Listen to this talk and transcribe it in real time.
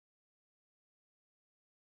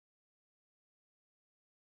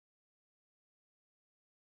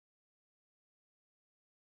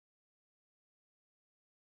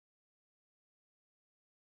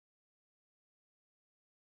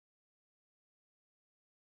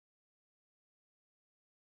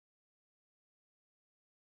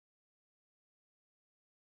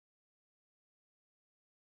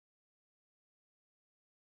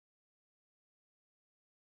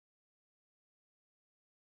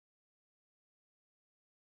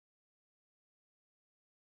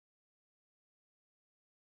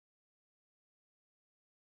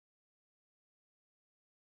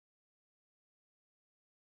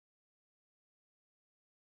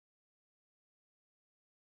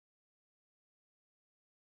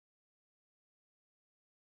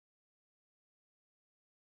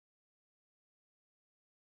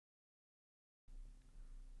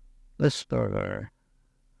Let's start our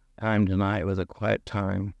time tonight with a quiet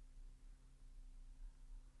time.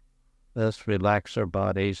 Let's relax our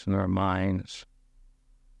bodies and our minds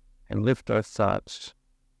and lift our thoughts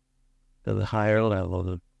to the higher level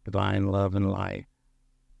of divine love and light.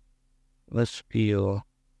 Let's feel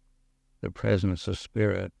the presence of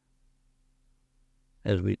Spirit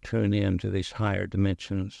as we tune in to these higher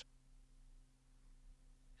dimensions.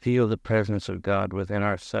 Feel the presence of God within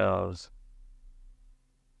ourselves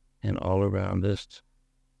and all around us,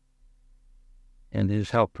 and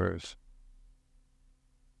His helpers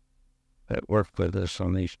that work with us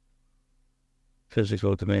on these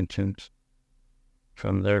physical dimensions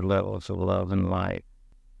from their levels of love and light.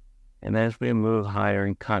 And as we move higher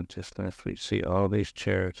in consciousness, we see all these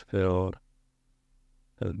chairs filled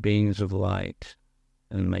with beings of light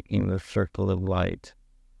and making the circle of light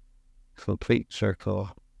a complete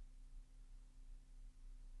circle,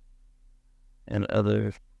 and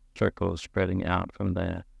other circles spreading out from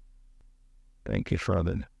that. Thank you,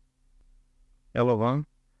 Father. Eluha.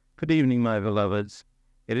 Good evening, my beloveds.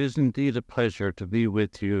 It is indeed a pleasure to be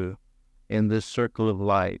with you in this circle of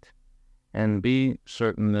light, and be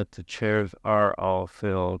certain that the chairs are all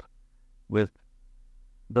filled with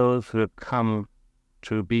those who have come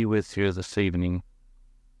to be with you this evening.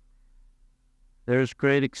 There's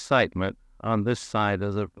great excitement on this side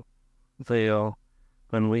of the veil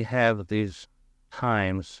when we have these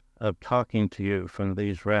times of talking to you from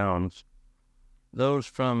these realms. Those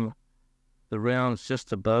from the realms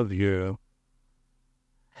just above you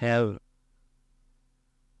have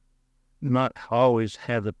not always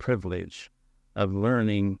had the privilege of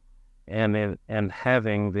learning and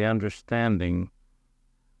having the understanding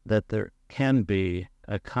that there can be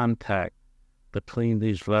a contact between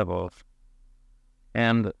these levels,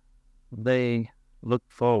 and they look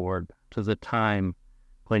forward to the time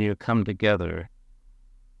when you come together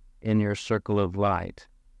in your circle of light.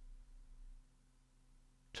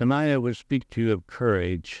 Tonight I will speak to you of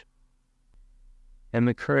courage, and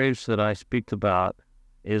the courage that I speak about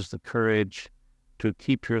is the courage to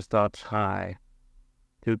keep your thoughts high,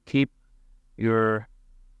 to keep your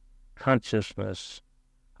consciousness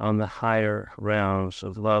on the higher realms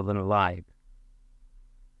of love and light,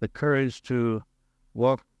 the courage to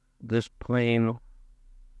walk this plane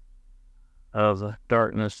of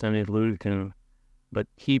darkness and illusion, but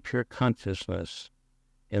keep your consciousness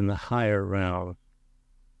in the higher realm,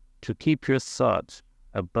 to keep your thoughts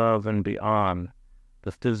above and beyond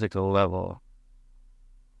the physical level.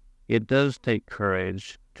 It does take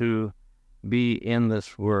courage to be in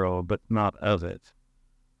this world, but not of it.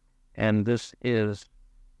 And this is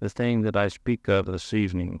the thing that I speak of this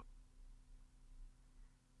evening.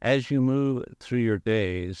 As you move through your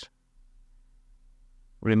days,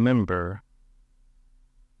 remember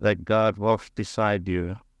that God walks beside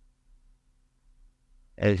you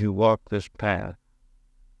as you walk this path.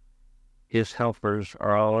 His helpers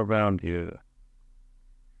are all around you.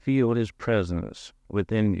 Feel His presence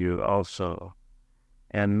within you also,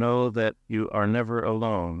 and know that you are never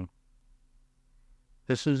alone.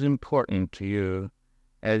 This is important to you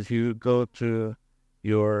as you go through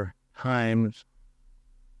your times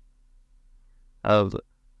of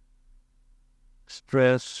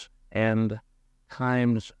stress and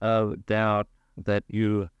times of doubt that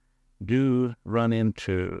you do run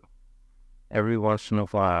into every once in a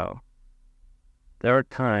while. There are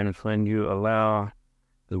times when you allow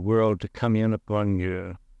the world to come in upon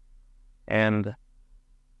you, and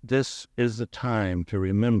this is the time to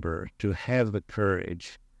remember to have the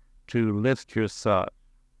courage to lift your thoughts,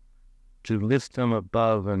 to lift them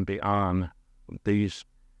above and beyond these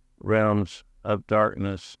realms of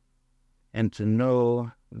darkness, and to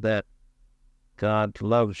know that God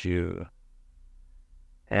loves you,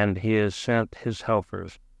 and He has sent His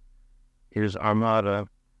helpers, His armada,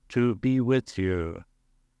 to be with you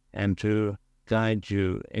and to guide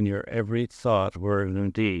you in your every thought, word,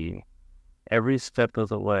 and deed, every step of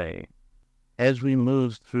the way. As we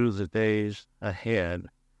move through the days ahead,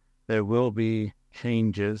 there will be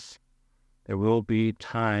changes. There will be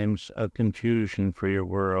times of confusion for your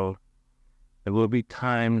world. There will be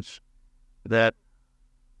times that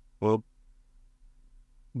will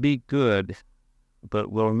be good, but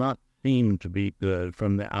will not seem to be good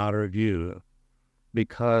from the outer view,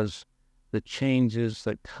 because the changes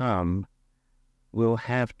that come will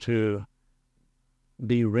have to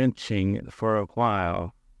be wrenching for a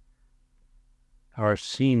while, or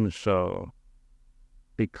seem so,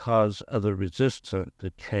 because of the resistance to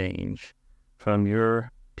change from your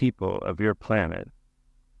people of your planet.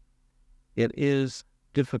 It is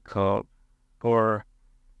difficult for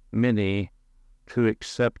many to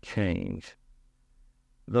accept change.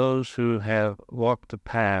 those who have walked the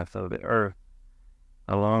path of the earth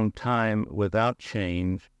a long time without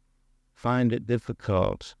change find it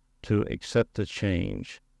difficult to accept the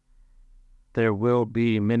change. There will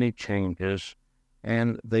be many changes,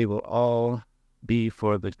 and they will all be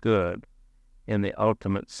for the good in the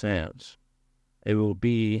ultimate sense. It will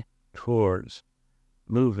be towards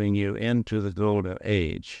moving you into the golden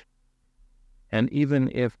age. And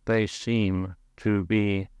even if they seem to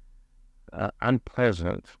be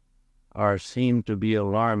unpleasant or seem to be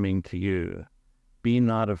alarming to you, be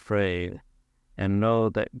not afraid, and know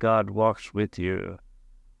that God walks with you.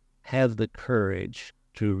 Have the courage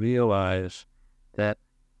to realize that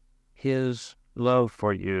His love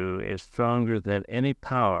for you is stronger than any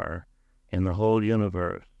power in the whole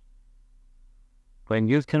universe. When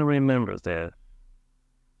you can remember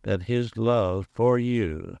that His love for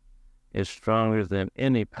you is stronger than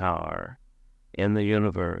any power in the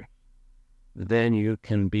universe, then you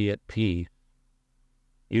can be at peace.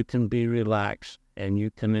 You can be relaxed, and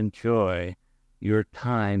you can enjoy your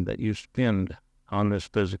time that you spend on this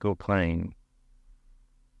physical plane.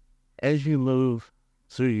 As you move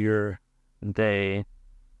through your day,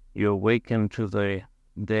 you awaken to the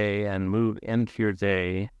day and move into your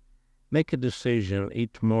day. Make a decision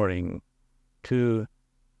each morning to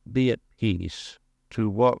be at peace, to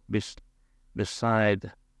walk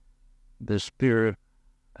beside the Spirit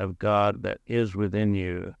of God that is within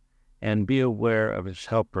you, and be aware of His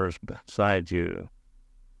helpers beside you.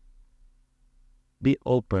 Be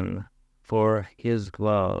open for His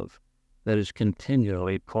love that is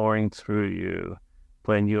continually pouring through you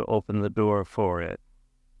when you open the door for it.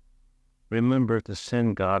 Remember to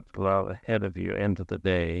send God's love ahead of you into the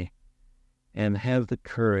day, and have the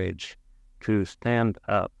courage to stand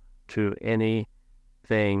up to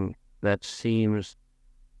anything that seems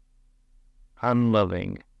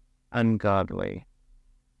unloving, ungodly.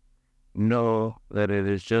 Know that it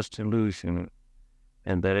is just illusion,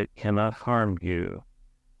 and that it cannot harm you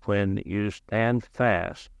when you stand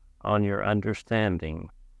fast on your understanding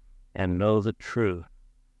and know the truth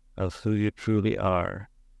of who you truly are.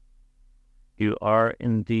 You are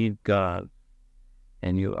indeed God,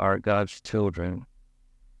 and you are God's children,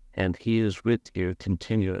 and He is with you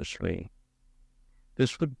continuously.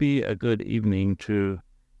 This would be a good evening to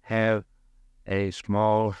have a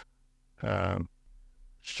small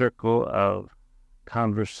circle of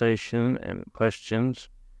conversation and questions,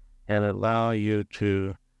 and allow you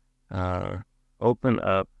to open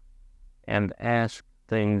up and ask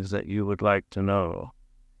things that you would like to know,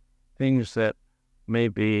 things that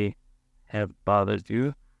maybe have bothered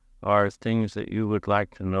you, or things that you would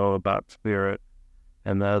like to know about spirit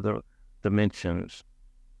and the other dimensions,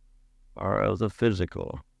 or of the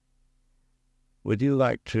physical. Would you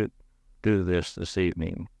like to do this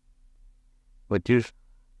evening? Would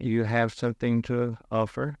you have something to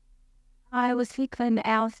offer? I was thinking to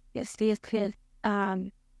ask if these could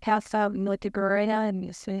pass out Notiburina and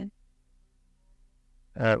Musin.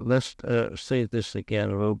 Let's say this again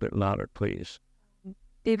a little bit louder, please.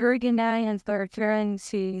 The Virginians are trying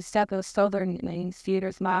to set the southern names,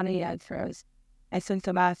 theaters, money, and throws. I sent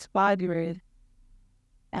them out squadron.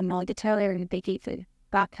 And not to tell her they keep it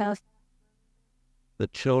back house. The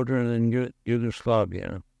children in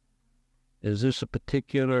Yugoslavia. Is this a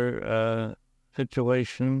particular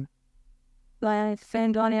situation? I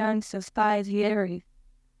send on in society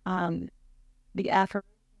the effort.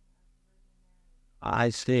 I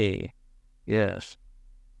see. Yes.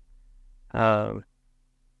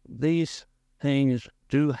 These things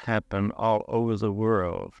do happen all over the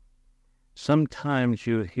world. Sometimes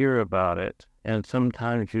you hear about it, and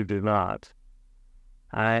sometimes you do not.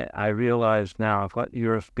 I realize now what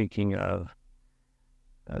you're speaking of.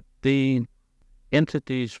 The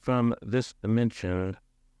entities from this dimension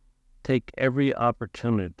take every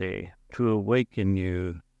opportunity to awaken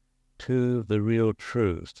you to the real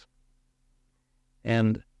truth.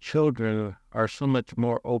 And children are so much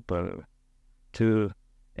more open to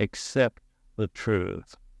accept the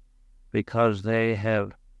truth because they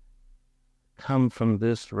have come from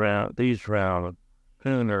these realms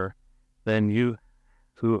sooner than you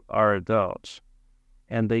who are adults.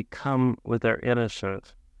 And they come with their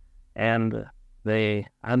innocence, and they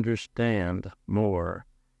understand more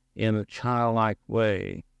in a childlike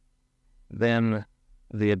way than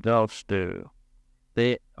the adults do.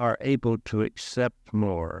 They are able to accept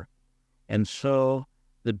more, and so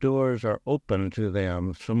the doors are open to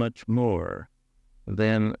them so much more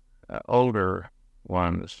than older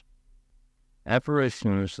ones.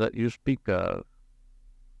 Apparitions that you speak of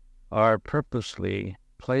are purposely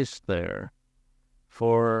placed there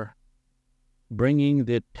for bringing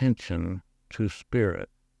the attention to spirit,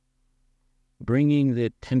 bringing the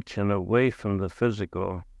attention away from the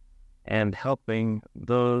physical and helping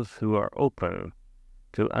those who are open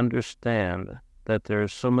to understand that there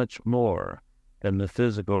is so much more than the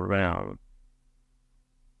physical realm.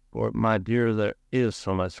 For, my dear, there is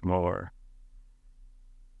so much more.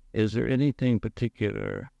 Is there anything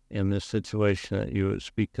particular in this situation that you would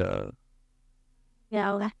speak of?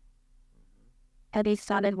 Yeah. Have you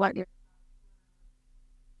started what you're...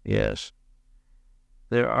 Yes.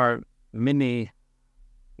 There are many,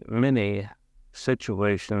 many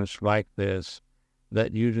situations like this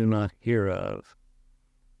that you do not hear of.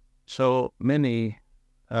 So many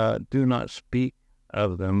do not speak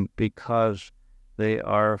of them because they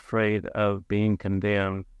are afraid of being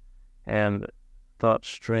condemned and thought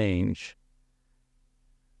strange.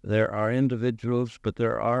 There are individuals, but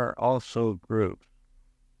there are also groups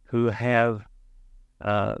who have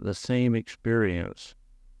the same experience,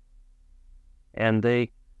 and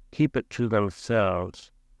they keep it to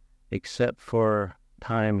themselves, except for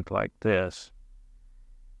times like this.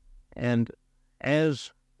 And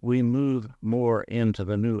as we move more into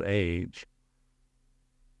the new age,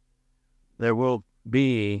 there will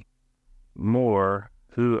be more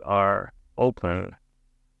who are open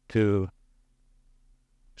to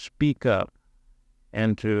speak up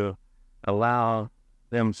and to allow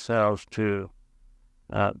themselves to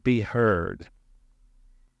be heard.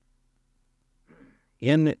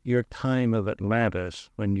 In your time of Atlantis,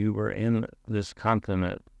 when you were in this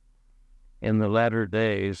continent, in the latter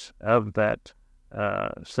days of that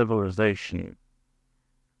civilization,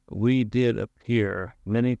 we did appear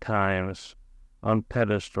many times on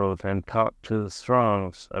pedestals and talk to the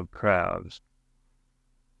throngs of crowds,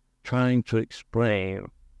 trying to explain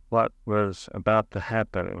what was about to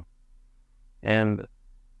happen and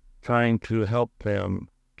trying to help them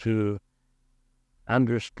to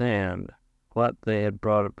understand what they had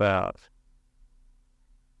brought about.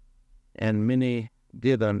 And many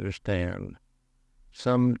did understand.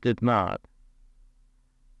 Some did not.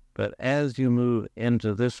 But as you move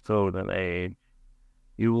into this golden age,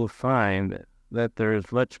 you will find that there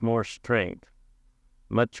is much more strength,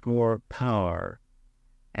 much more power,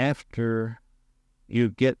 after you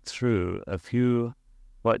get through a few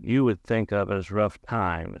what you would think of as rough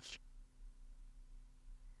times.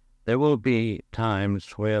 There will be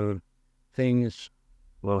times when things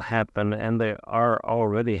will happen, and they are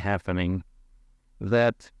already happening,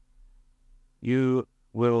 that you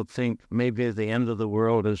will think maybe the end of the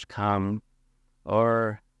world has come,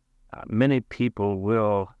 or many people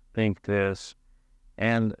will think this,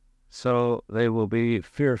 and so they will be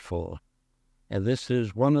fearful. And this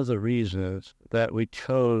is one of the reasons that we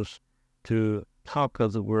chose to talk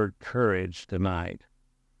of the word courage tonight.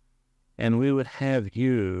 And we would have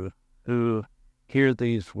you who hear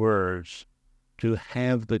these words to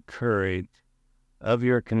have the courage of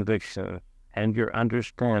your conviction and your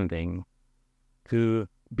understanding to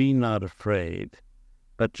be not afraid,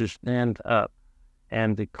 but to stand up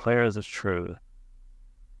and declare the truth.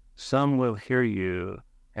 Some will hear you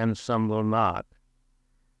and some will not.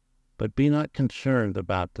 But be not concerned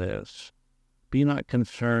about this. Be not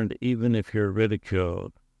concerned even if you're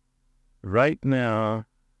ridiculed. Right now,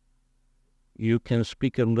 you can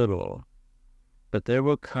speak a little, but there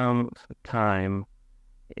will come a time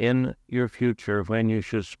in your future when you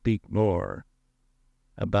should speak more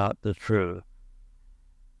about the truth,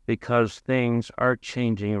 because things are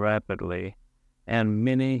changing rapidly, and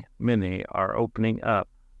many, many are opening up,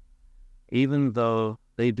 even though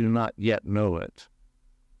they do not yet know it.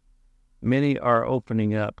 Many are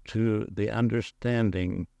opening up to the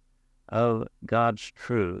understanding of God's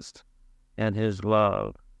truth and His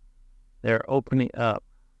love. They're opening up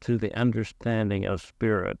to the understanding of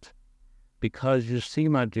spirit, because you see,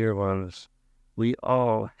 my dear ones, we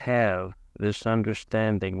all have this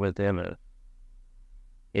understanding within us.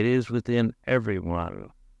 It is within everyone.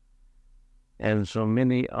 And so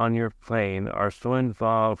many on your plane are so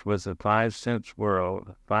involved with the five-sense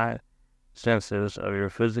world, five senses of your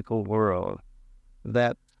physical world,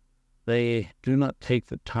 that they do not take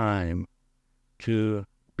the time to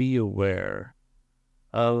be aware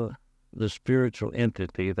of the spiritual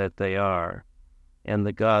entity that they are and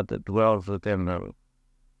the God that dwells within them.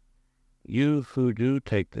 You who do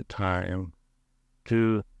take the time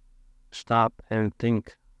to stop and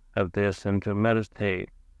think of this and to meditate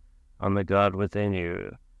on the God within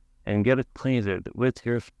you and get acquainted with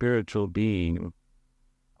your spiritual being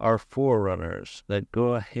are forerunners that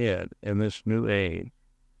go ahead in this new age.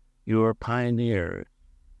 You are pioneers,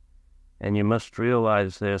 and you must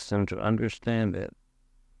realize this and to understand it,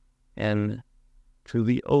 and to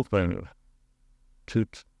be open to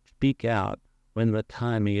speak out when the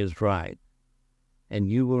timing is right. and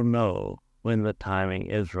you will know when the timing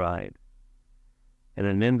is right, in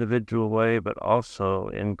an individual way, but also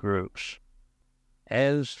in groups.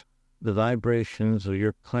 As the vibrations of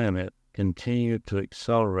your planet continue to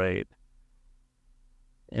accelerate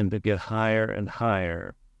and to get higher and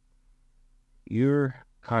higher, your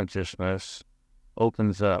consciousness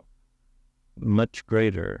opens up much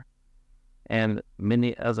greater, and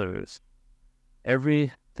many others.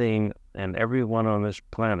 Everything and everyone on this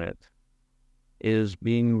planet is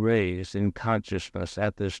being raised in consciousness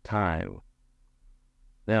at this time.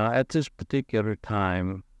 Now, at this particular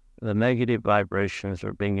time, the negative vibrations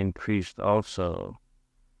are being increased also.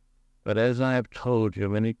 But as I have told you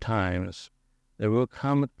many times, there will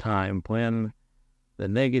come a time when the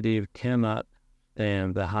negative cannot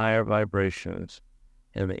stand the higher vibrations,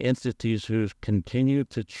 and the entities who continue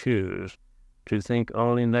to choose to think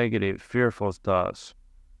only negative, fearful thoughts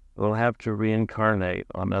will have to reincarnate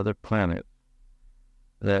on other planets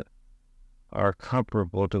that are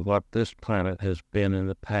comparable to what this planet has been in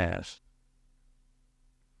the past.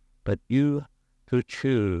 But you who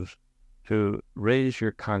choose to raise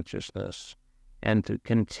your consciousness and to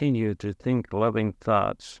continue to think loving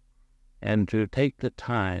thoughts and to take the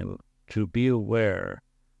time to be aware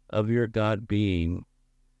of your God being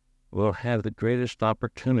will have the greatest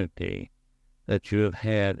opportunity that you have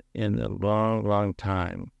had in a long, long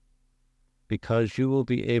time, because you will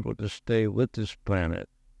be able to stay with this planet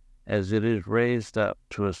as it is raised up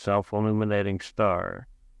to a self-illuminating star,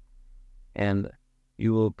 and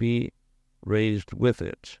you will be raised with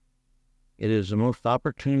it. It is the most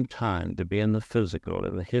opportune time to be in the physical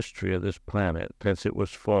in the history of this planet since it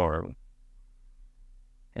was formed.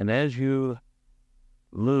 And as you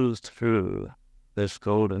move through this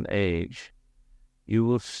golden age, you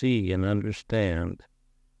will see and understand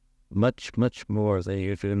much, much more than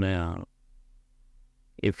you do now.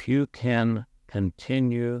 If you can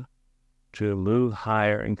continue to move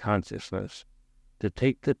higher in consciousness, to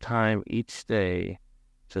take the time each day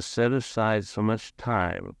to set aside so much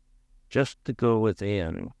time just to go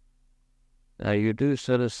within. Now, you do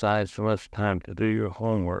set aside so much time to do your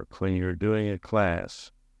homework when you're doing a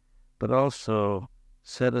class, but also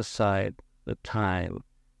set aside the time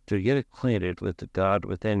to get acquainted with the God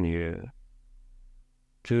within you,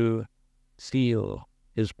 to feel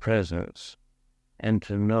His presence, and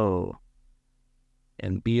to know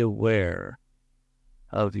and be aware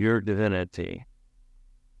of your divinity.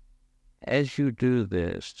 As you do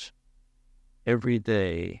this every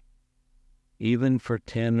day, even for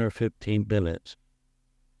 10 or 15 minutes,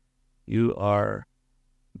 you are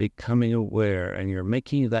becoming aware, and you're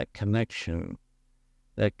making that connection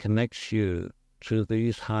that connects you to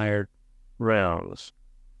these higher realms.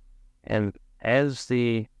 And as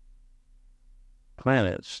the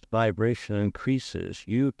planet's vibration increases,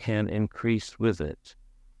 you can increase with it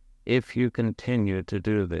if you continue to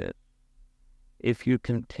do this. If you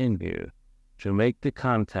continue to make the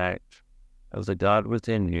contact of the God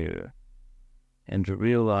within you, and to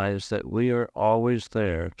realize that we are always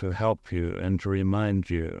there to help you and to remind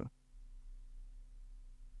you.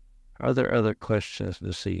 Are there other questions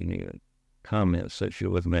this evening, comments that you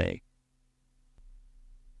would make?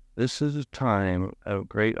 This is a time of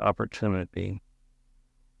great opportunity,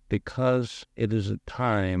 because it is a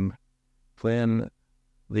time when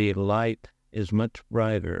the light is much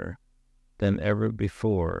brighter than ever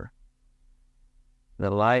before. The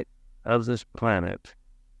light of this planet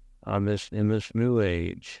in this new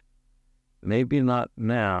age, maybe not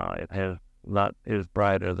now, is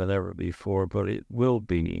brighter than ever before, but it will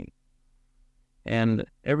be. And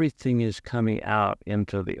everything is coming out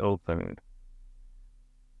into the open.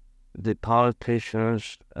 The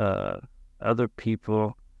politicians, other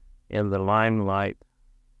people in the limelight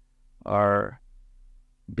are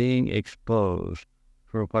being exposed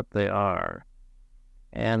for what they are.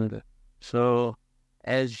 And so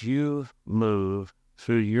as you move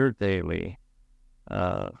through your daily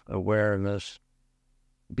awareness,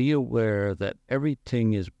 be aware that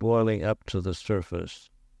everything is boiling up to the surface.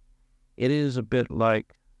 It is a bit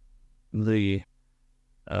like the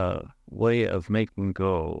way of making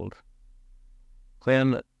gold.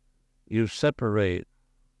 When you separate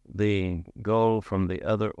the gold from the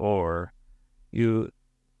other ore, you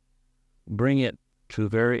bring it to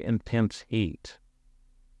very intense heat,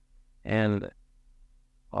 and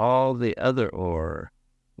all the other ore,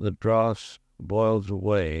 the dross boils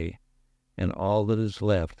away, and all that is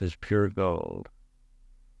left is pure gold.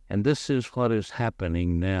 And this is what is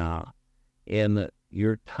happening now in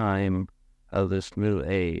your time of this new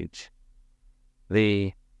age.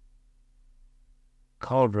 The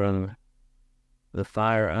cauldron, the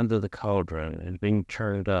fire under the cauldron is being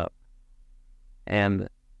turned up, and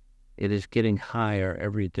it is getting higher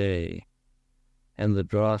every day, and the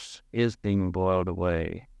dross is being boiled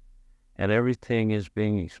away, and everything is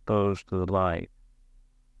being exposed to the light,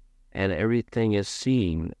 and everything is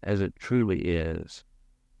seen as it truly is,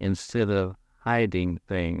 instead of hiding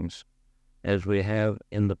things as we have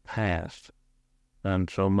in the past done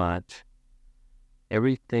so much.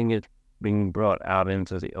 Everything is being brought out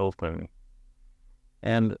into the open.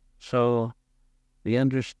 And so the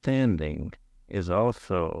understanding is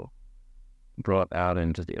also brought out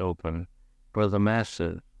into the open for the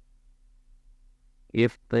masses.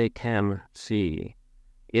 If they can see,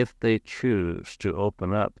 if they choose to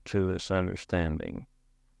open up to this understanding,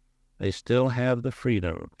 they still have the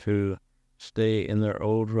freedom to stay in their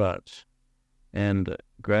old ruts and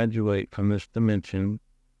graduate from this dimension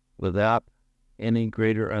without any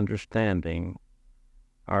greater understanding,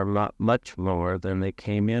 or not much more than they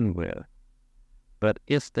came in with. But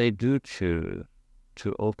if they do choose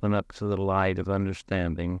to open up to the light of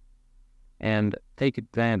understanding and take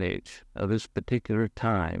advantage of this particular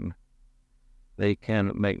time, they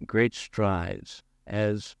can make great strides,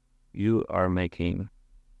 as you are making,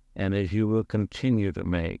 and as you will continue to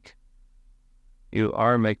make. You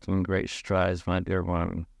are making great strides, my dear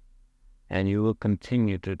one, and you will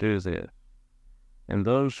continue to do this. And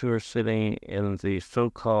those who are sitting in the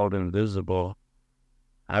so-called invisible,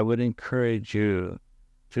 I would encourage you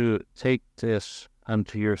to take this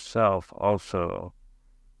unto yourself also,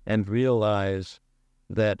 and realize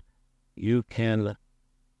that you can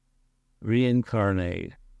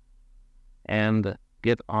reincarnate and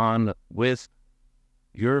get on with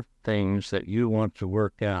your things that you want to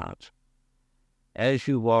work out. As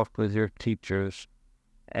you walk with your teachers,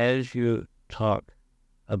 as you talk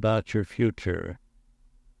about your future,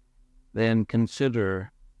 then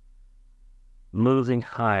consider moving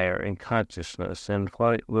higher in consciousness and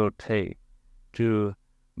what it will take to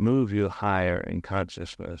move you higher in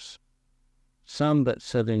consciousness. Some that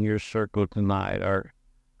sit in your circle tonight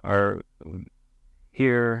are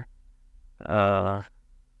here that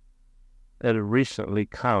have recently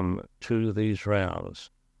come to these realms,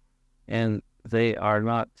 and they are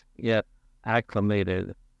not yet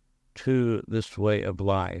acclimated to this way of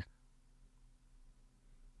life.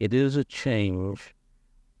 It is a change,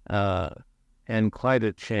 and quite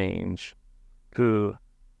a change, to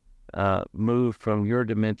move from your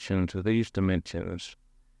dimension to these dimensions,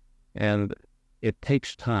 and it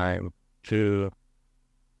takes time to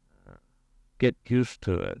get used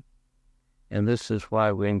to it. And this is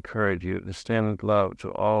why we encourage you to stand in love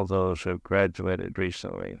to all those who have graduated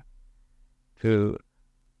recently, to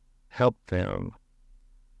help them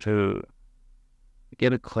to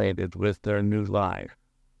get acquainted with their new life.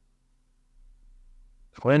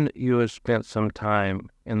 When you have spent some time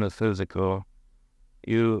in the physical,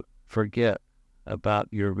 you forget about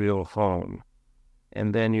your real home,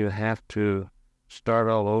 and then you have to start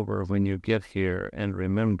all over when you get here and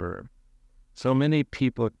remember. So many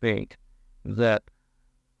people think that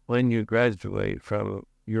when you graduate from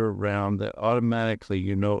your realm that automatically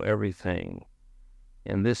you know everything.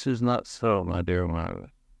 And this is not so, my dear one.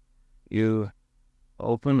 You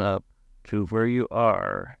open up to where you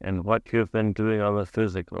are and what you've been doing on the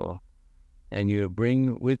physical, and you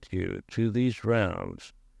bring with you to these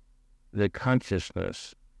realms the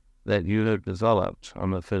consciousness that you have developed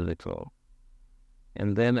on the physical.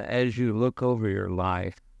 And then as you look over your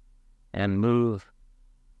life and move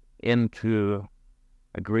into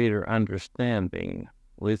a greater understanding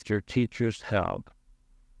with your teacher's help,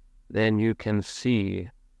 then you can see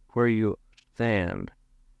where you stand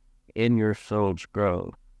in your soul's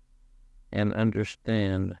growth and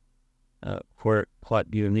understand what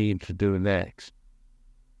you need to do next.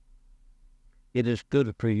 It is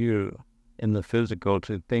good for you in the physical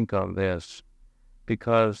to think on this,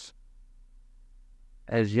 because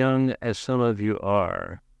as young as some of you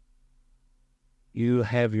are, you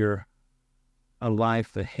have a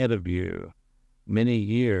life ahead of you, many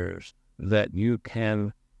years that you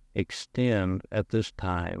can extend at this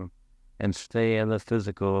time and stay in the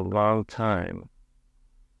physical a long time.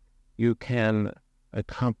 You can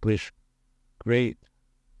accomplish great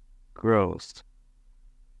growth,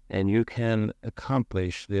 and you can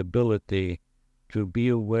accomplish the ability to be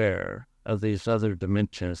aware of these other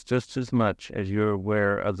dimensions just as much as you're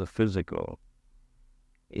aware of the physical.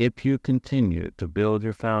 If you continue to build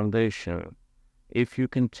your foundation, if you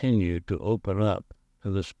continue to open up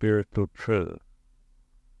to the spiritual truth,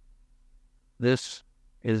 this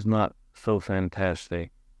is not so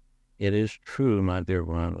fantastic. It is true, my dear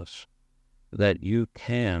ones, that you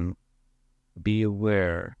can be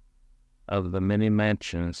aware of the many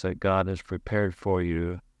mansions that God has prepared for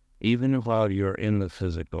you even while you're in the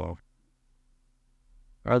physical.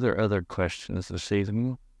 Are there other questions this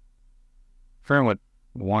evening? Fairly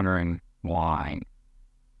wondering why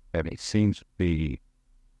that it seems to be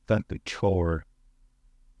that the chore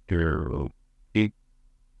to keep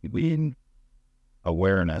in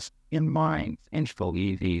awareness in mind and so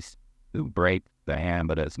easy to break the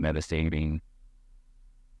habit of meditating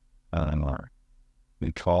or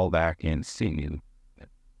we call back and see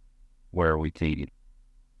where we see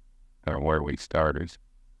or where we started.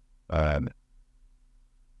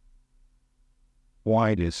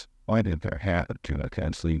 Why did there happen to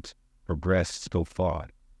actually progress so far?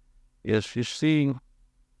 Yes, you see,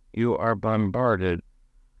 you are bombarded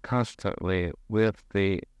constantly with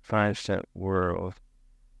the five-sense world,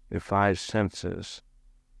 the five senses,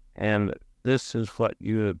 and this is what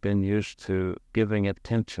you have been used to giving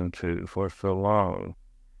attention to for so long.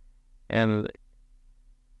 And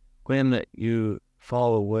when you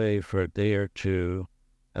fall away for a day or two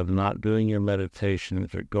of not doing your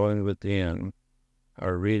meditations or going within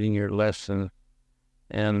or reading your lesson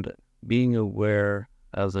and being aware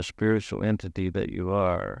of the spiritual entity that you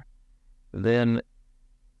are, then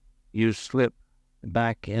you slip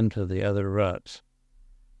back into the other ruts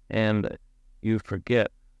and you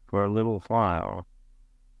forget for a little while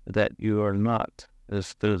that you are not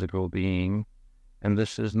this physical being and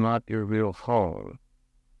this is not your real home.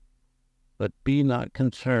 But be not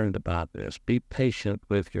concerned about this. Be patient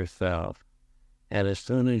with yourself. And as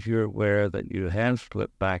soon as you're aware that you have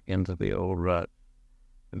slipped back into the old rut,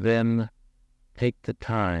 then take the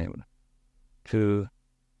time to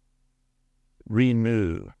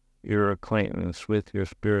renew your acquaintance with your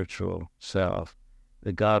spiritual self,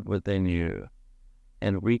 the God within you,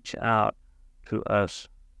 and reach out to us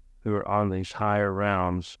who are on these higher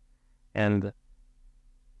realms and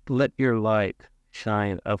let your light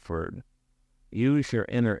shine upward. Use your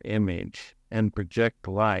inner image and project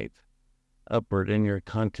light upward in your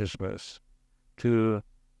consciousness to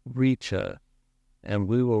reach us, and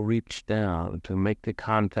we will reach down to make the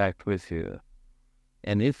contact with you.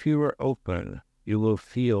 And if you are open, you will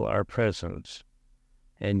feel our presence,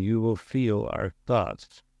 and you will feel our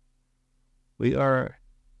thoughts. We are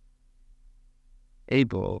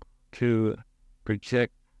able to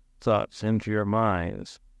project thoughts into your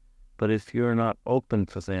minds, but if you're not open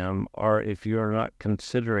to them, or if you're not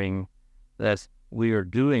considering that we are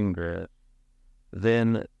doing this,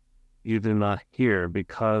 then you do not hear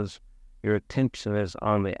because your attention is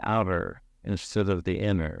on the outer instead of the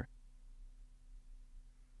inner.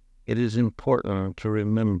 It is important to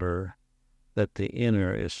remember that the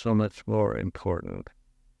inner is so much more important.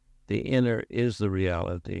 The inner is the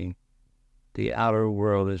reality. The outer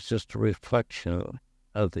world is just a reflection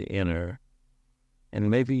of the inner. And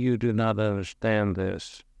maybe you do not understand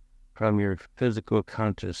this from your physical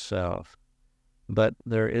conscious self, but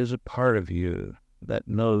there is a part of you that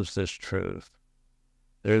knows this truth.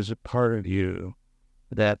 There is a part of you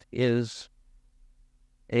that is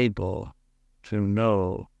able to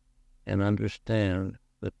know and understand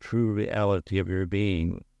the true reality of your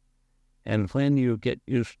being. And when you get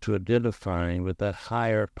used to identifying with that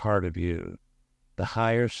higher part of you, the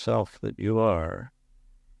higher self that you are,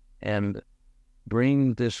 and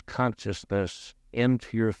bring this consciousness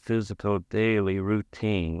into your physical daily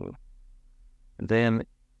routine, then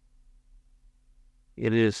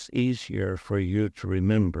it is easier for you to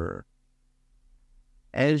remember.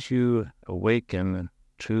 As you awaken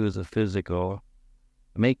to the physical,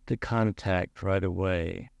 make the contact right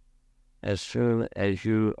away. As soon as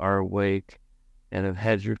you are awake and have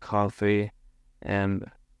had your coffee and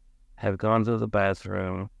have gone to the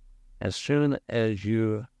bathroom, as soon as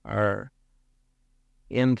you are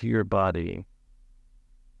into your body,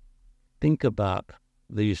 think about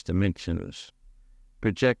these dimensions.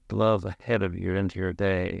 Project love ahead of you into your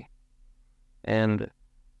day. And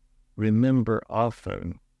remember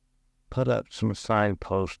often, put up some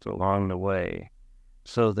signposts along the way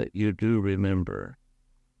so that you do remember.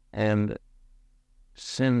 And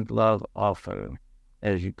send love often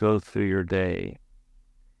as you go through your day.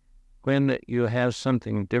 When you have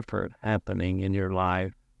something different happening in your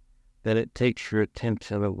life, that it takes your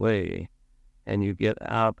attention away and you get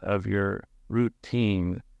out of your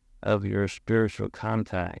routine of your spiritual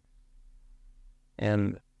contact.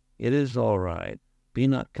 And it is all right. Be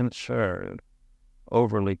not concerned,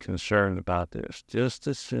 overly concerned about this. Just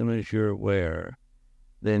as soon as you're aware,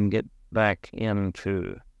 then get back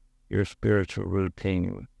into your spiritual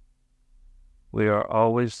routine. We are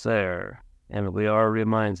always there, and we are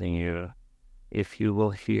reminding you, if you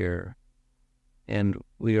will hear, and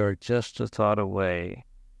we are just a thought away.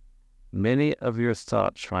 Many of your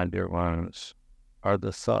thoughts, my dear ones, are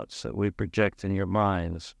the thoughts that we project in your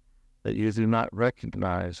minds that you do not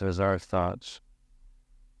recognize as our thoughts.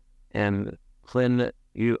 And when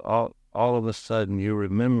you all of a sudden you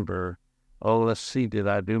remember, oh, let's see, did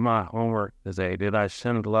I do my homework today? Did I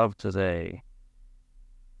send love today?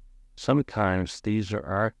 Sometimes these are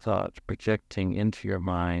our thoughts projecting into your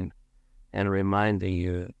mind and reminding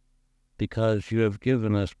you, because you have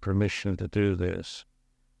given us permission to do this,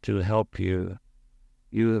 to help you.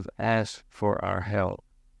 You have asked for our help,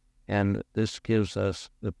 and this gives us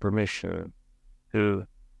the permission to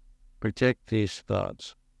project these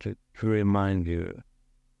thoughts, to remind you,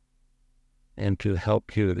 and to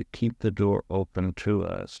help you to keep the door open to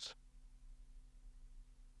us.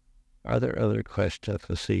 Are there other questions,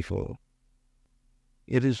 Cecil?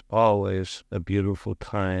 It is always a beautiful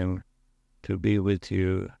time to be with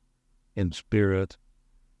you in spirit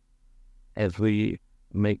as we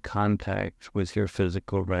make contact with your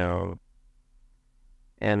physical realm.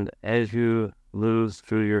 And as you move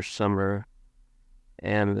through your summer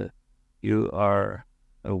and you are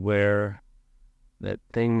aware that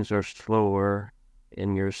things are slower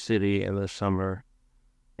in your city in the summer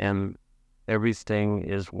and everything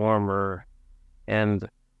is warmer, and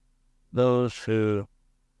those who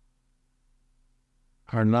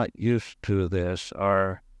are not used to this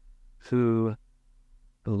are who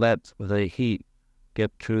let the heat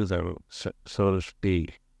get to them, so to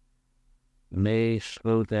speak, may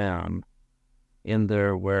slow down in their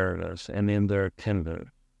awareness and in their attendance.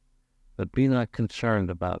 But be not concerned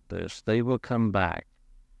about this. They will come back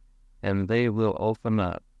and they will open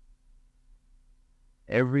up.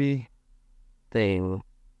 Everything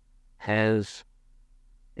has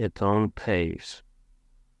its own pace.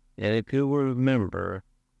 And if you will remember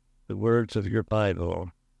the words of your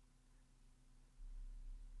Bible,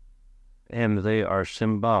 and they are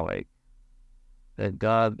symbolic, that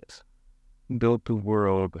God built the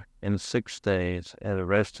world in 6 days and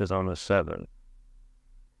rested on the seventh.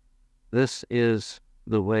 This is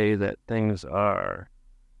the way that things are.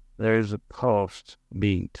 There's a pulse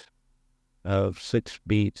beat of 6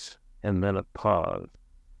 beats and then a pause.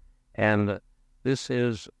 And this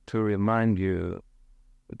is to remind you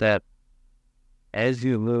that as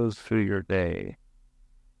you move through your day,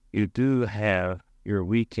 you do have your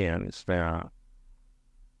weekends now.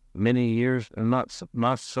 Many years, not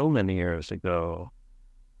so many years ago,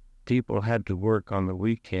 people had to work on the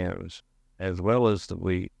weekends as well as the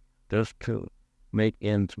week just to make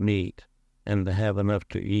ends meet and to have enough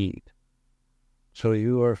to eat. So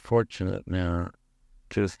you are fortunate now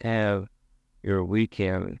to have your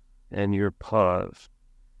weekend and your pause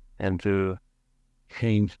and to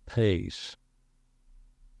change pace.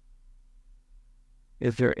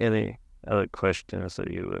 Is there any other questions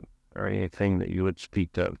that you would, or anything that you would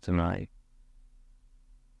speak of tonight?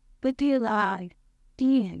 But do you like,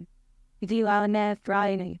 Dean? Do you like that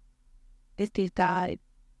Friday? This is died.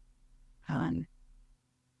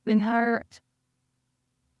 Been hurt.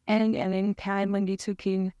 And in time when you took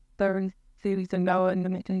in third series and now in the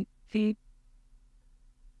middle feet.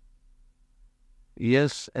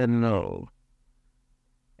 Yes and no.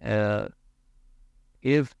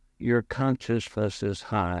 If your consciousness is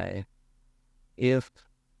high, if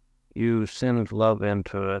you send love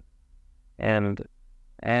into it and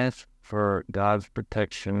ask for God's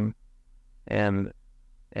protection and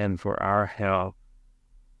for our help,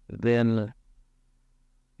 then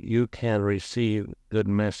you can receive good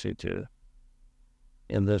messages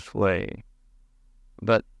in this way.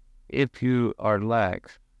 But if you are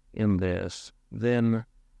lax in this, then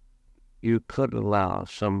you could allow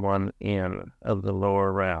someone in of the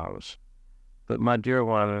lower realms. But my dear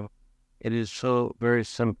one, it is so very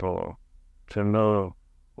simple to know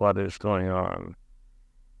what is going on.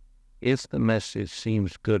 If the message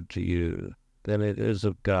seems good to you, then it is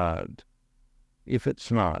of God. If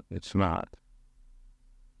it's not, it's not.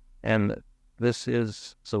 And this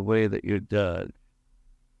is the way that you judge.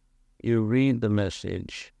 You read the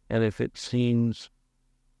message, and if it seems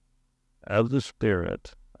of the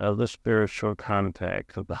spirit, of the spiritual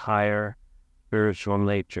contact, of the higher spiritual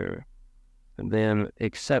nature, then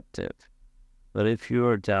accept it. But if you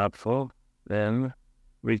are doubtful, then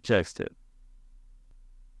reject it.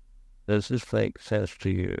 Does this make sense to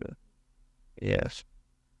you? Yes.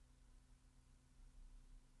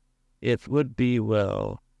 It would be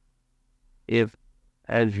well if,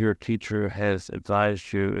 as your teacher has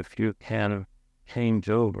advised you, if you can change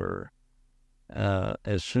over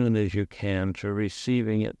as soon as you can to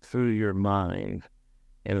receiving it through your mind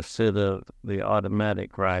instead of the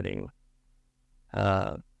automatic writing.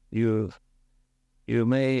 You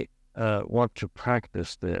may want to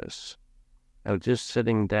practice this of just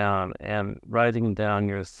sitting down and writing down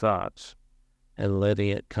your thoughts and letting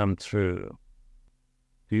it come through.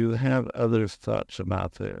 Do you have other thoughts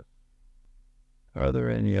about this? Are there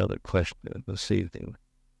any other questions this evening?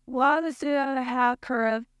 What is the hacker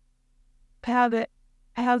of habit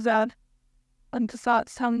has that and the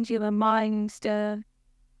thoughts come to the mind instead of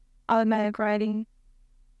automatic writing?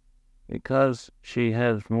 Because she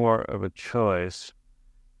has more of a choice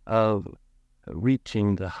of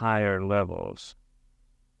reaching the higher levels.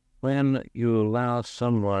 When you allow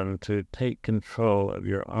someone to take control of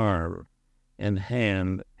your arm and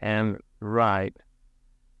hand and write,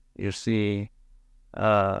 you see,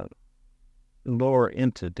 lower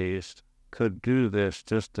entities could do this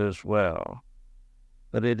just as well.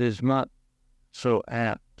 But it is not so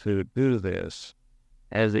apt to do this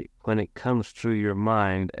as when it comes through your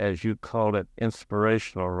mind, as you call it,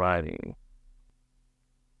 inspirational writing.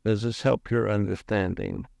 Does this help your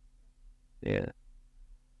understanding? Yeah.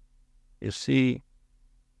 You see,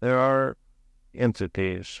 there are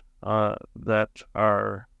entities that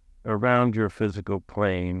are around your physical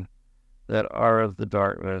plane that are of the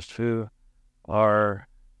darkness, who are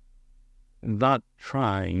not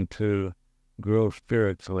trying to grow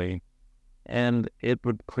spiritually, and it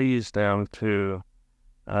would please them to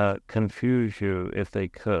confuse you if they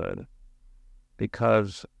could,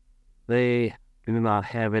 because they do not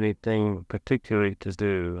have anything particularly to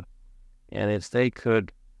do, and if they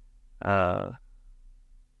could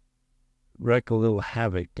wreak a little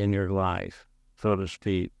havoc in your life, so to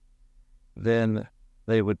speak, then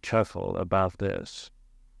they would chuckle about this.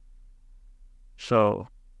 So,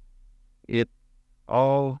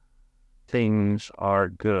 all things are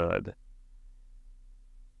good,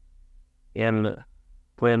 and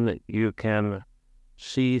when you can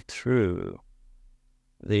see through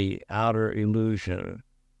the outer illusion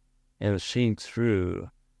and see through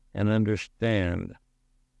and understand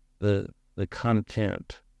the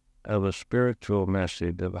content of a spiritual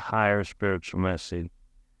message, of a higher spiritual message,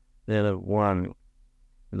 than of one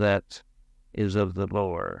that is of the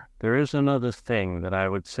lower. There is another thing that I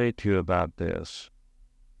would say to you about this.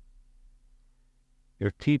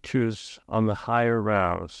 Your teachers on the higher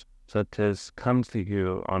realms, such as come to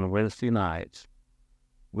you on Wednesday nights,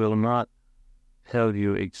 will not tell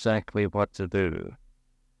you exactly what to do.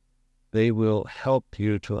 They will help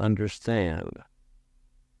you to understand.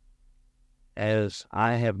 As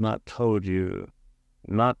I have not told you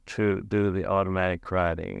not to do the automatic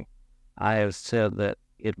writing, I have said that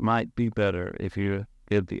it might be better if you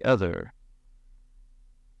did the other.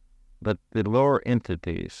 But the lower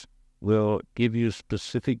entities will give you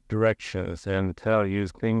specific directions and tell you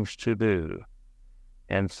things to do.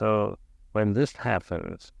 And so when this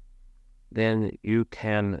happens, then you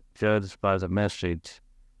can judge by the message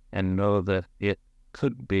and know that it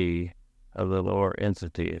could be of the lower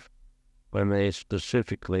entity when they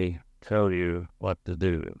specifically tell you what to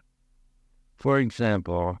do. For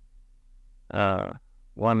example,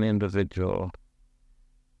 one individual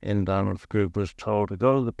in Donald's group was told to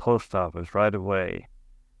go to the post office right away,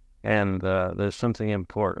 and there's something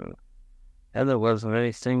important. And there wasn't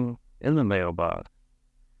anything in the mailbox.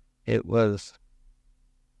 It was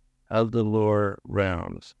of the lower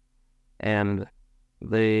realms, and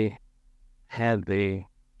they had the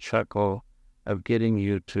chuckle of getting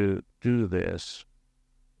you to do this.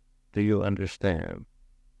 Do you understand?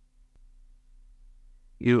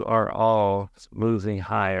 You are all moving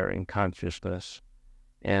higher in consciousness,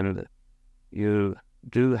 and you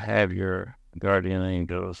do have your guardian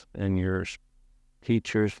angels and your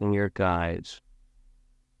teachers and your guides.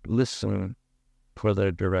 Listen for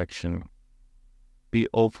their direction. Be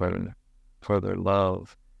open for their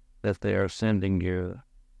love that they are sending you,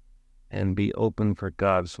 and be open for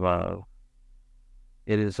God's love.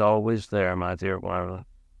 It is always there, my dear one.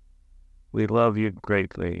 We love you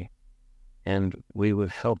greatly, and we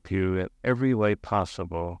would help you in every way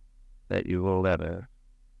possible that you will let us.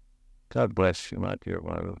 God bless you, my dear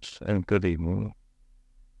ones, and good evening.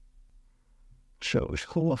 So it's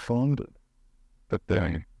cool fun, but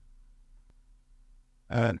then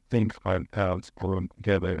I think our paths grow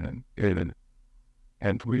together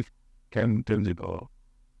and we can visible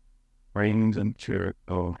brains and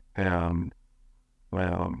circle and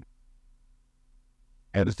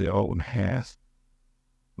as the old has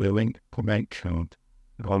willing connection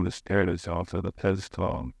on the status of the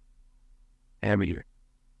pedestal. And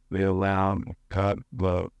we allow God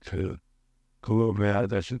love to go over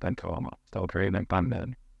the shit and come so great and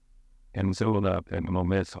abundant and build up in the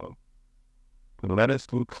momentum. Let us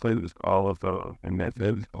include all of those and that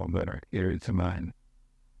physical that are here to mind,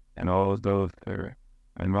 and all of those that are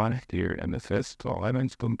and right here in the physical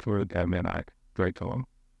elements come through them and I break on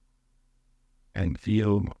and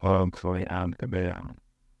feel going out the bed.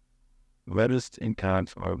 Let us in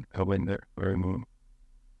times of going there very moon,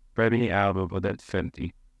 spreading out over that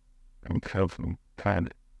 50 and covering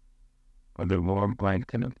planet on the warm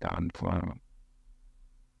blanket of down cloud.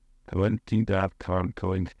 20.com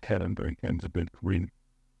going to heaven begins a bit green.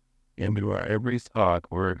 And we are every thought,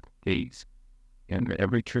 word, deeds, and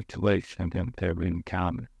every tribulation and every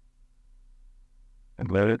encounter. And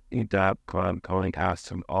let it be .com going out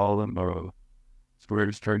from all the world.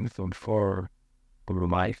 Spirits turning from far from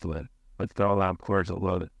lifeless, but all out towards the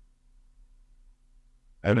Lord.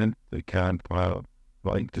 And then the kind of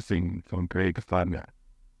like to sing from great thunder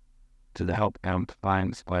to the help them to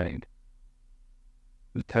find slain.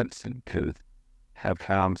 The tension to have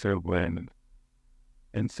found their wind,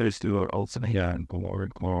 and so to are also here and glory,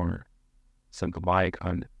 some like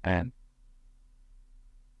on and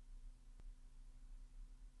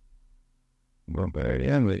well, by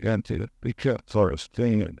end we got to be kept sort of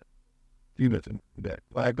staying in that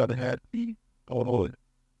I got had all it.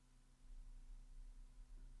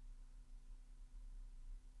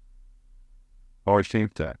 Or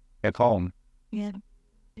think that at home. Yeah.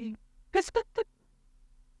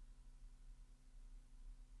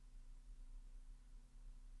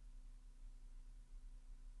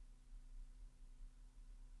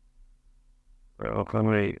 Well, when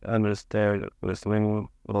we understand this little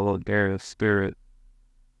air of spirit,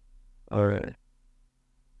 or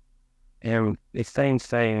and the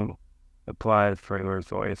same applies for your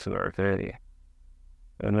voice and our day.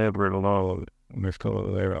 And never alone, we're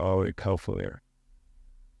still there, always helpful there.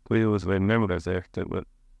 We always remember that would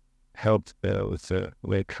help with the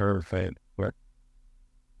way curve and work.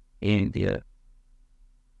 India.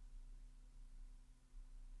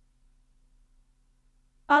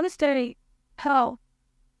 Honestly, how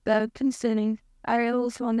the concerning I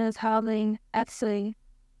also wonder how they actually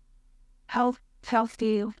how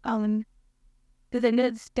healthy do they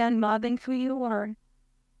need stand mobbing for you or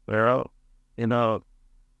Well,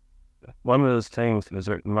 one of those things in a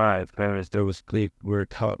certain life, parents there was we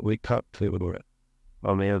taught to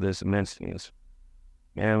on the other dimensions.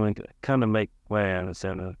 And we kind of make plans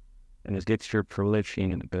and it gets your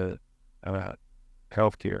prolific and a bit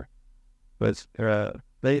healthier. But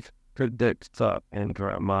they predict thought into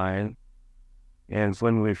our mind. And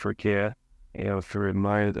when we forget, to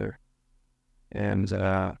reminder. And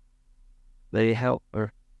they help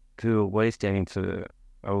to awakening to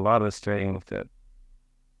a lot of strength that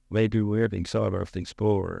they do weird things, sort of things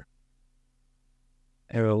for.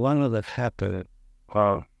 And a lot of that happened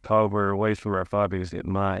while we're away from our bodies at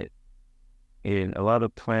night. And a lot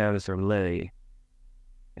of plans are laid.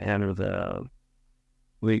 And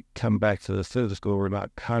we come back to the physical, we're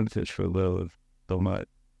not conscious for those so much.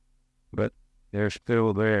 But they're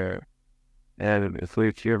still there. And if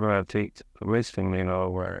we hear about take listening,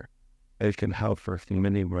 where it can help us in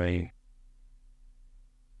many ways.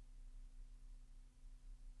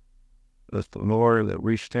 The more that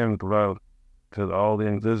we stand grow to all the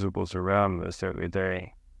invisibles around us every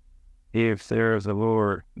day. If there's a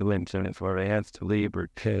lower dimension, it's where they have to leave or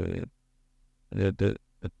kill it.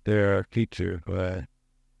 They're our teacher,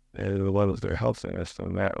 and the ones that are helping us,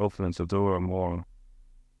 and that opens the door more.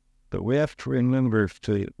 But we have to remember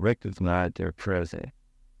to recognize their presence.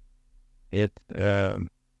 It's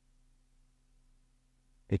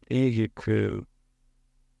easy to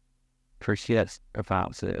forget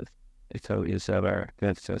about this. It's always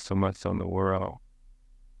against us so much on the world.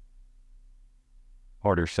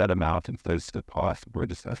 Or to set them out and place the past where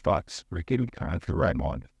the thoughts were getting kind of right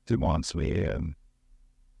on 2 months we in.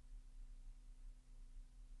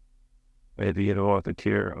 Maybe you don't want to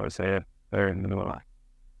hear or say it there in the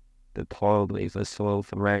the probably the slow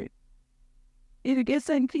right. if you get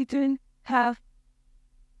some people have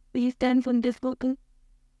these stand from this book?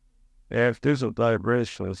 If there's a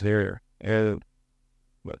vibration here,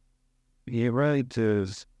 but you really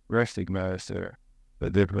just recognize there the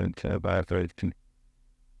different vibration.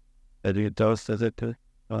 And you don't set it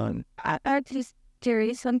on. I just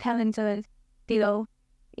curious sometimes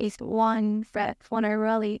is one fret when I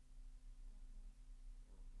really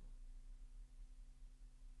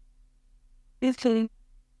it's kidding.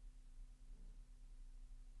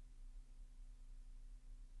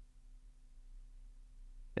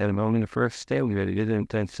 And only the first stage of it, it didn't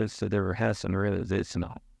think since that ever has some realization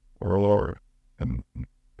or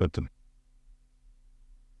but the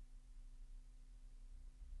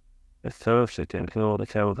first it can feel the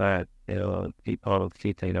tell that people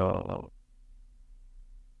keep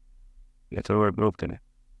it's overbroken.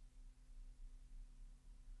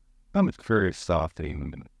 I'm curious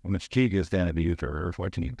something. When the key goes down to the Earth,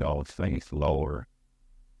 what can you call things lower?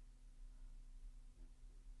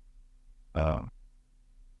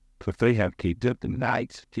 But they have kept up the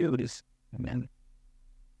nights, too. This, and then,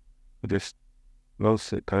 just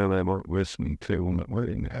most of the kind of weren't listening to when we're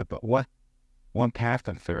in that. But what one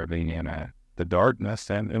happened there, the darkness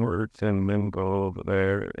and inwards and then go over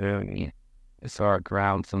there and it's our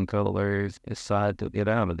ground some colors decide to get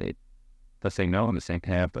out of it. But they know in the same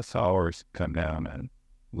half the hours come down and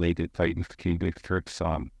lead it Titans to keep big tricks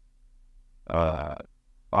on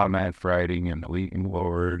automatic writing and deleting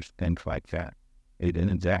words, things like that. It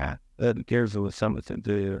isn't that. That gives us something to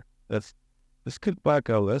do. This could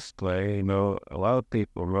back out this way, a lot of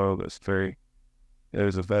people know this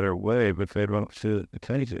there's a better way, but they don't see it to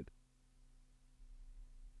change it.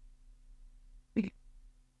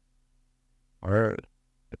 Or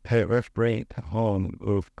let's bring it home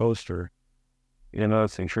with poster.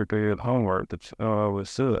 It's sure to get homework that's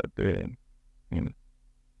always so that doing.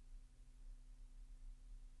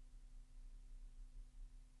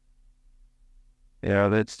 Yeah,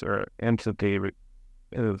 that's the entity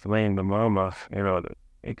is laying the mama,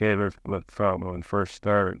 it gave her the problem when it first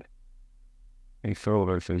started. He told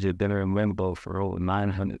her so she'd been in limbo for over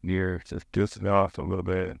 900 years, just off a little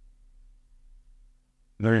bit.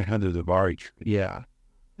 900 of arch, yeah.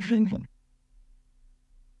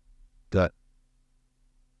 That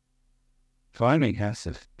finally has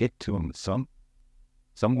to get to him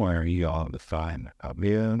somewhere he ought to find. I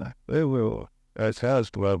mean, they will, as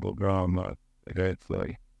has level drama,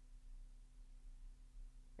 eventually.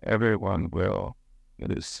 Everyone will.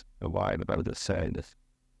 It is a wide about to say this.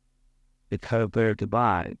 Because they're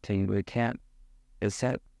goodbye, we can't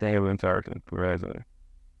accept they have darkened forever.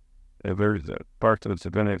 There's a part of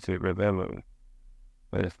divinity with them,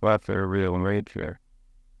 but it's not their real nature.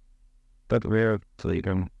 But we're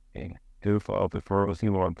freedom and do fall before us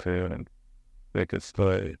you want to and make it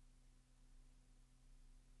stay.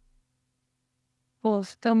 Well,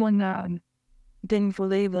 someone didn't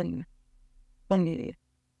believe in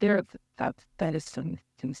there that is some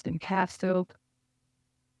cast up.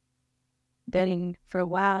 Then for a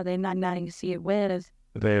while they're not letting you see it with.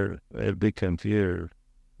 They're big confused.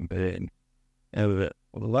 And a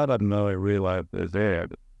lot of them know they realize they're there,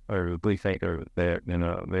 or they think they're there,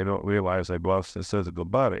 they don't realize they've lost their physical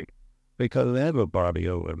body because they have a body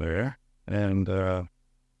over there, and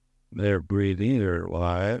they're breathing, they're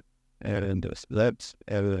alive, and that's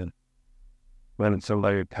evident. When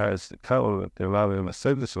somebody has the color, they're allowing a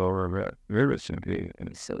physical or virus to be.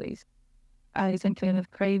 So I think kind of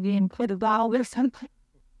crazy and put a ball or something.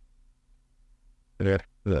 Yeah,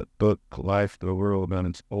 that book, Life, the World on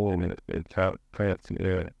its Own, it's how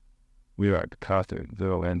we are the Catholic,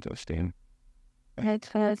 zero interesting.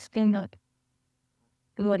 That's been not.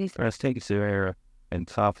 What is Let's take it there and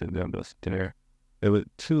top of them just there. There was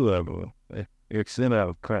two of them. It's been out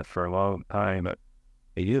of print for a long time, but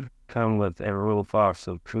you come with a real fox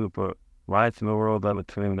of truth, but life in the world of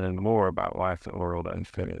between and more about life in the world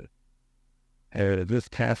unfinished. And this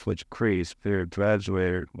Catholic priest, they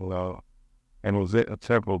graduated, and was it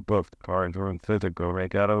several books cards were in physical. They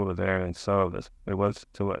got over there and saw this. It was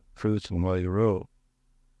to what truth and what he wrote.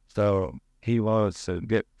 So he wants to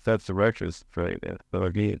get sets of records for it.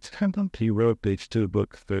 So he wrote these two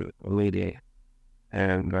books to Lydia.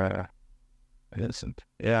 And innocent.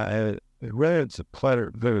 Yeah, it read a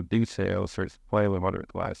clutter of details for explaining what it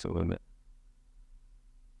was a little bit.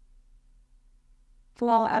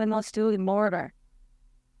 Well, I don't know, still in mortar.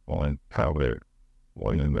 One powder,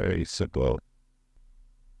 one very simple.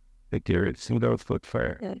 The gear pseudo foot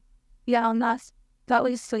fair. Yeah, and that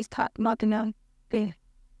was so he's talking about the known thing.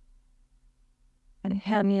 And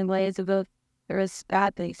had me in ways of both there is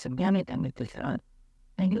bad things and damage and with this on.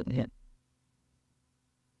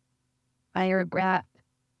 I regret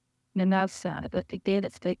and outside, but the day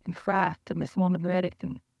that's taken craft and this woman read it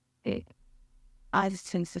and I just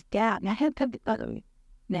sense of doubt and I had to be other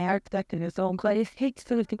now expecting his own place. Hates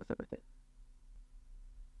to think of it.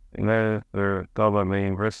 And they're double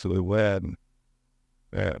main wrestling web.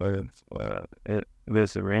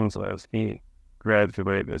 This arranged last he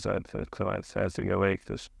graduated as I class as to go like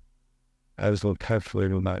this. I was a little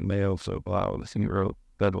calculated with my mail, so wow, this he wrote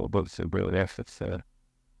federal books that really efforts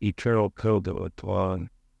eternal code that was long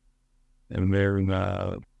and very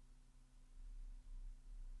I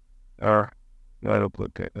don't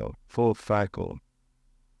look at full cycle.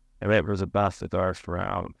 And it was a bastard arse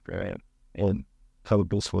round, and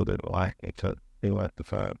Colorbles with it like he left the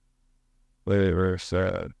five. Later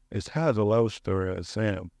said, it has a love story as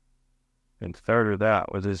Sam. And third of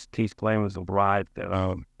that was his teeth claim was a bride that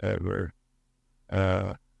ever.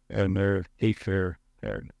 and their teacher,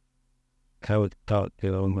 and how to talk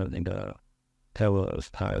to them and tell us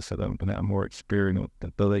how to them and have more experience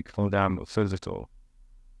until they come down to physical.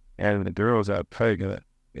 And the girls are pregnant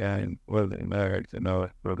and whether they married,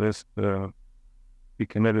 for this, he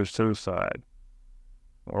committed suicide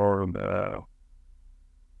or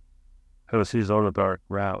because he's on a dark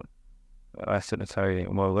route. I said, tell you,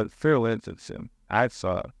 well, let's feel him. I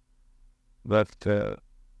saw that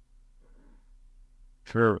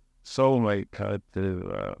her soulmate had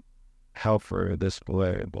to help her this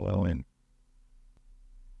way blowing.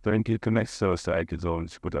 Then he commits suicide because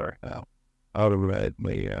always with her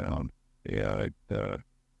automatically, you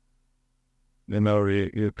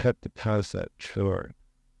cut the cassette short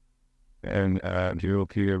and you'll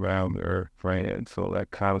be around her friend, so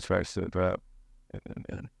that contracts it up.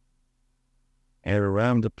 And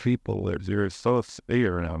around the people that you're so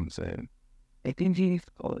severe, and I'm saying, I think he's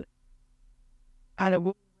called it.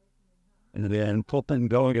 And then Putin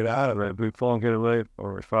don't get out of it, before get away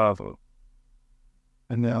from his father.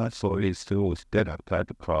 And now that's what he's still was dead outside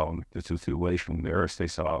the problem. The situation there, they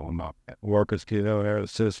saw him up. Workers get out there,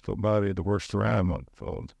 assist the body, the worst around on the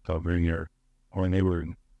phone, covering your, or they were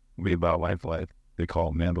be about life. They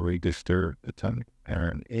call mentally disturbed at the time.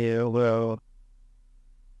 And well,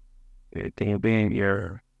 it can be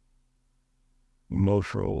your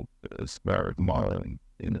emotional spirit modeling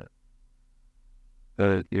in it.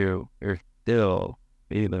 That you're still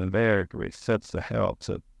even there to reset the health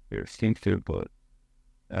of your instinctive, but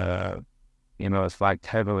it's like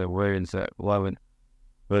heavily words that loving,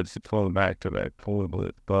 but it's pulling back to that pulling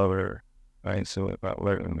with butter, right? So about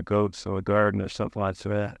letting the goats or a garden or something like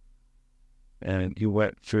that. And you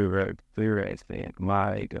went through that experience and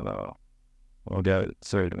might, or got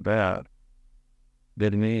certain about.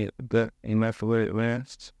 Didn't he? But in that way it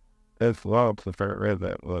lasts. That's long if I read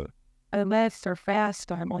that book. It lasts or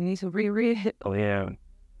fast. I need to reread it. Oh, yeah.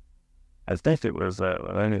 I think it was that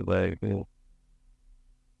one. Anyway,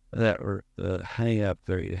 that were the hang up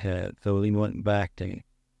that he had. So he went back to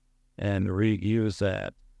and reused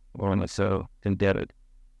that. One was so indebted.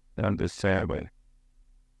 I'm just saying,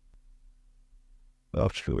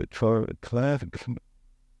 up to it for a class.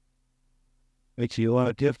 Makes you want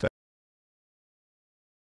to give that.